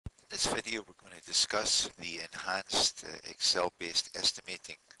In this video, we're going to discuss the enhanced Excel-based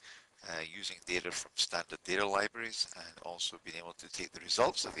estimating using data from standard data libraries and also being able to take the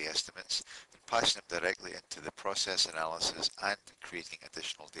results of the estimates and passing them directly into the process analysis and creating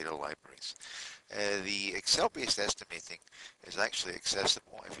additional data libraries. The Excel-based estimating is actually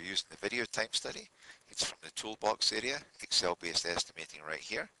accessible if you're using the video time study. It's from the toolbox area, Excel-based estimating right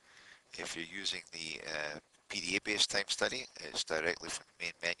here. If you're using the PDA-based time study, it's directly from the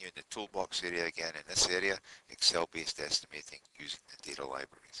main menu in the toolbox area again in this area, Excel-based estimating using the data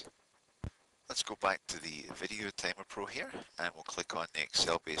libraries. Let's go back to the Video Timer Pro here and we'll click on the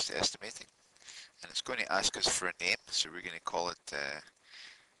Excel-based estimating. And it's going to ask us for a name, so we're going to call it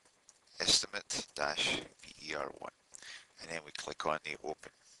Estimate-PER1. And then we click on the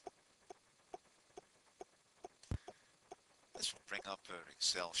Open. This will bring up our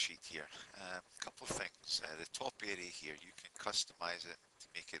Excel sheet here. A couple of things. The top area here, you can customize it to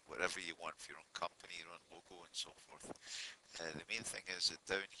make it whatever you want for your own company, your own logo, and so forth. The main thing is that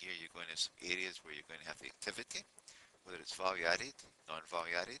down here you're going to have some areas where you're going to have the activity, whether it's value added,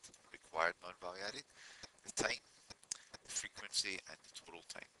 non-value added, required non-value added, the time, the frequency, and the total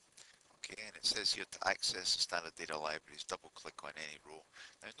time. Okay, and it says here to access the standard data libraries, double click on any row.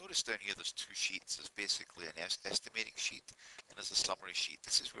 Now notice down here there's two sheets. There's basically an estimating sheet and there's a summary sheet.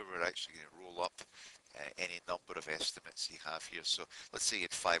 This is where we're actually going to roll up any number of estimates you have here. So let's say you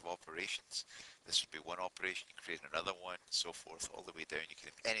had 5 operations. This would be one operation, you create another one, and so forth, all the way down. You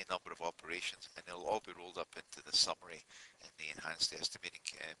can have any number of operations and they'll all be rolled up into the summary in the enhanced estimating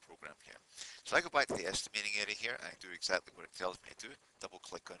program here. So I go back to the estimating area here and I do exactly what it tells me to do. Double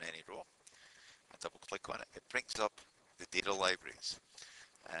click on any row. I double click on it. It brings up the data libraries.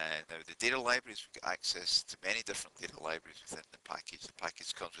 And now the data libraries, we get access to many different data libraries within the package. The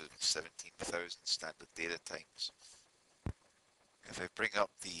package comes with 17,000 standard data types. If I bring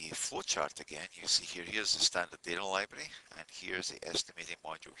up the flowchart again, you see here, here's the standard data library, and here's the estimating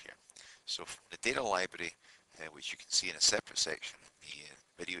module here. So from the data library, which you can see in a separate section, the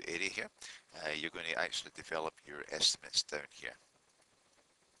video area here, you're going to actually develop your estimates down here.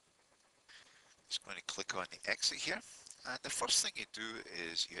 Just going to click on the exit here, and the first thing you do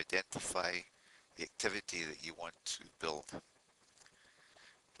is you identify the activity that you want to build.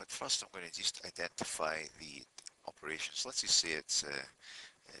 But first I'm going to just identify the operations. Let's just say it's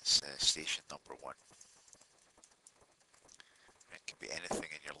station number 1. It can be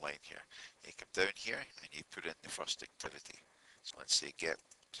anything in your line here. You come down here and you put in the first activity. So let's say get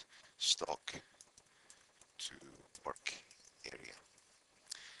stock to work area.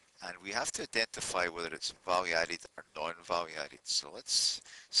 And we have to identify whether it's value added or non-value added. So let's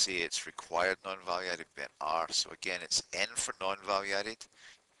say it's required non-value added by R. So again, it's N for non-value added,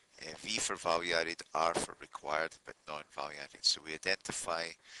 V for value added, R for required but non-value added. So we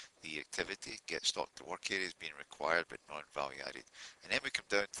identify the activity, get stock to work area as being required but non-value added. And then we come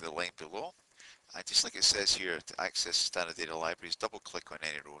down to the line below. And just like it says here, to access standard data libraries, double click on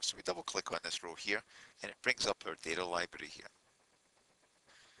any row. So we double click on this row here and it brings up our data library here.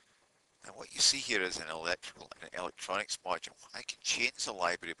 And what you see here is an electrical and an electronics module. I can change the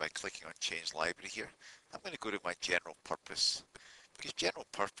library by clicking on change library here. I'm going to go to my general purpose, because general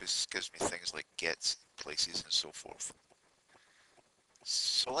purpose gives me things like gets, places, and so forth.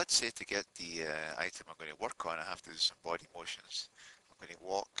 So let's say to get the item I'm going to work on, I have to do some body motions. I'm going to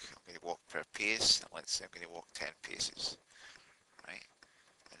walk per pace, and let's say I'm going to walk 10 paces, right?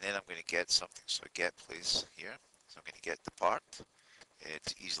 And then I'm going to get something, so get place here. So I'm going to get the part.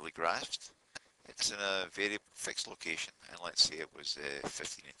 It's easily grasped. It's in a very fixed location, and let's say it was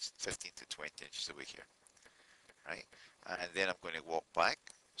 15 to 20 inches away here, right? And then I'm going to walk back,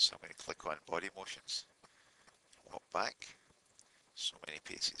 so I'm going to click on body motions, walk back, so many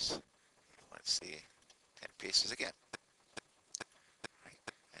paces. Let's say 10 paces again,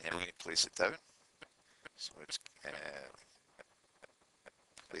 right? And then we're going to place it down, so it's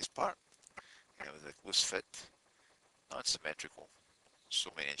place part, with a loose fit, non-symmetrical, so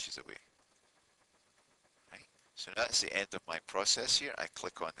many inches away. Right? So that's the end of my process here. I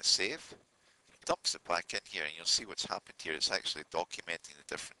click on the save. It dumps it back in here and you'll see what's happened here. It's actually documenting the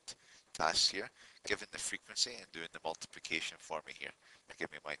different tasks here, giving the frequency and doing the multiplication for me here to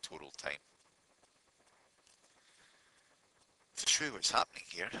give me my total time. To show you what's happening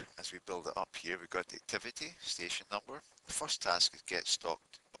here, as we build it up here, we've got the activity, station number. The first task is get stock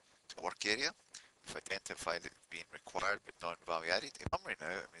to work area. We've identified it being required but non-value added. If I'm right now,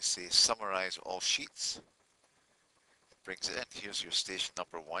 I'm going to say summarize all sheets. It brings it in. Here's your station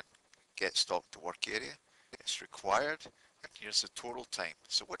number 1. Get stock to work area. It's required. And here's the total time.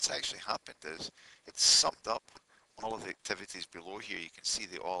 So what's actually happened is it's summed up all of the activities below here, you can see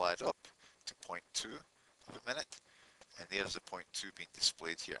they all add up to 0.2 of a minute, and there's the 0.2 being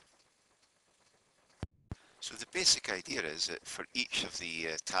displayed here. So the basic idea is that for each of the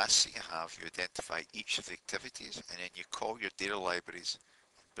tasks that you have, you identify each of the activities, and then you call your data libraries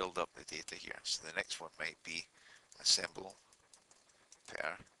and build up the data here. So the next one might be assemble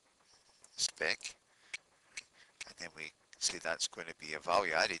per spec, and then we say that's going to be a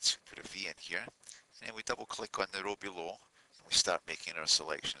value added, so put a V in here, and then we double click on the row below, and we start making our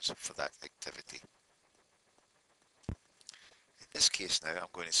selections for that activity. In this case now, I'm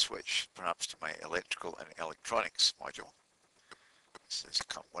going to switch perhaps to my electrical and electronics module. This is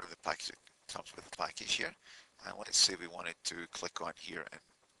one of the packages that comes with the package here. And let's say we wanted to click on here and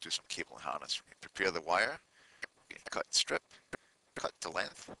do some cable and harness. We prepare the wire, we're going to cut and strip, cut to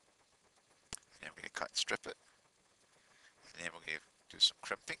length, and then we're going to cut and strip it. And then we're going to do some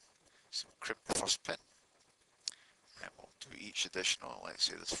crimping. So we'll crimp the first pin, and we'll do each additional. Let's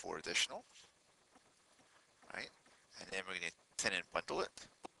say there's 4 additional, right? And then we're going to tin and bundle it.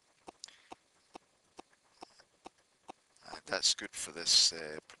 And that's good for this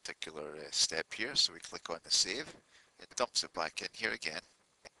particular step here. So we click on the save. It dumps it back in here again.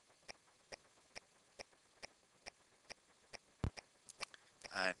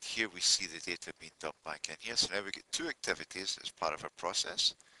 And here we see the data being dumped back in here. So now we get 2 activities as part of our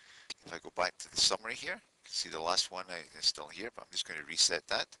process. If I go back to the summary here, you can see the last one is still here, but I'm just going to reset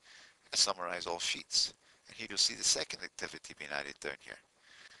that and summarize all sheets. And here you'll see the second activity being added down here.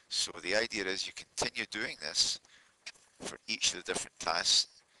 So the idea is you continue doing this for each of the different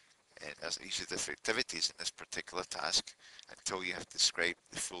tasks and as each of the different activities in this particular task until you have described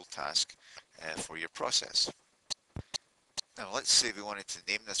the full task for your process. Now let's say we wanted to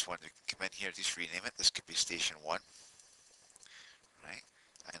name this one. We can come in here, just rename it. This could be station 1, right?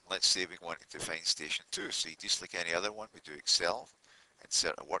 And let's say we wanted to find station 2. So you just like any other one, we do Excel,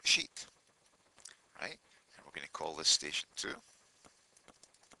 insert a worksheet, right? And we're going to call this station 2.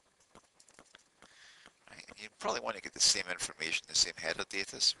 Right? And you probably want to get the same information, the same header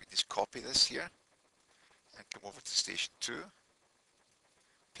data. So we just copy this here and come over to station 2,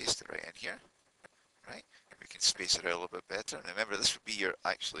 paste it right in here, right? And we can space it out a little bit better. And remember, this would be your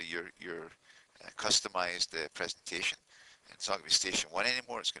customized presentation. And it's not going to be station 1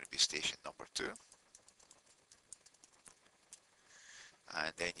 anymore, it's going to be station number 2.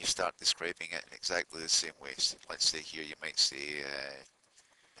 And then you start describing it in exactly the same way. So let's say here you might say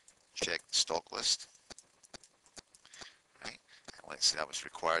check the stock list, right? And let's say that was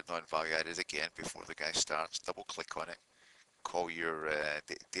required non-value added again before the guy starts. Double click on it, call your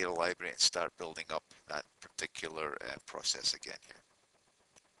data library and start building up that particular process again here.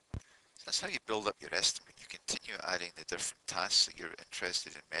 That's how you build up your estimate. You continue adding the different tasks that you're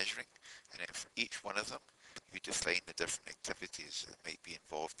interested in measuring, and then for each one of them, you define the different activities that might be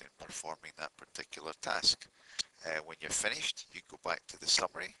involved in performing that particular task. When you're finished, you go back to the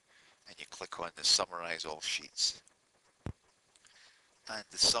summary, and you click on the Summarize All Sheets. And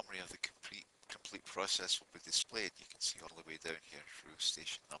the summary of the complete process will be displayed. You can see all the way down here through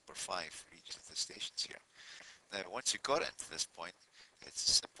station number 5 for each of the stations here. Now, once you've got it to this point, it's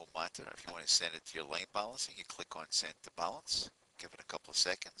a simple matter. If you want to send it to your line balancing, you click on Send to Balance, give it a couple of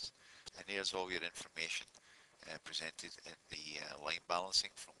seconds, and there's all your information presented in the line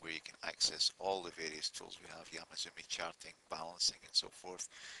balancing from where you can access all the various tools we have, Yamazumi charting, balancing, and so forth.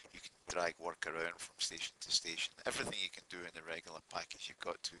 You can drag work around from station to station. Everything you can do in the regular package, you've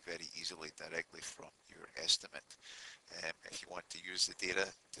got to very easily directly from your estimate. If you want to use the data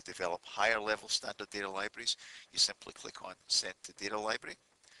to develop higher level standard data libraries, you simply click on Send to Data Library,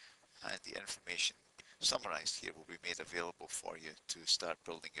 and the information summarized here will be made available for you to start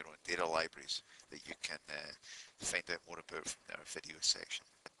building your own data libraries that you can find out more about from our video section.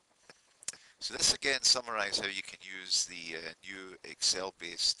 So this again summarizes how you can use the new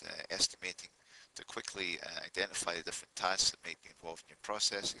Excel-based estimating to quickly identify the different tasks that might be involved in your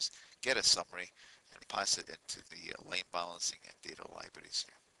processes, get a summary, and pass it into the line balancing and data libraries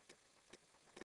here.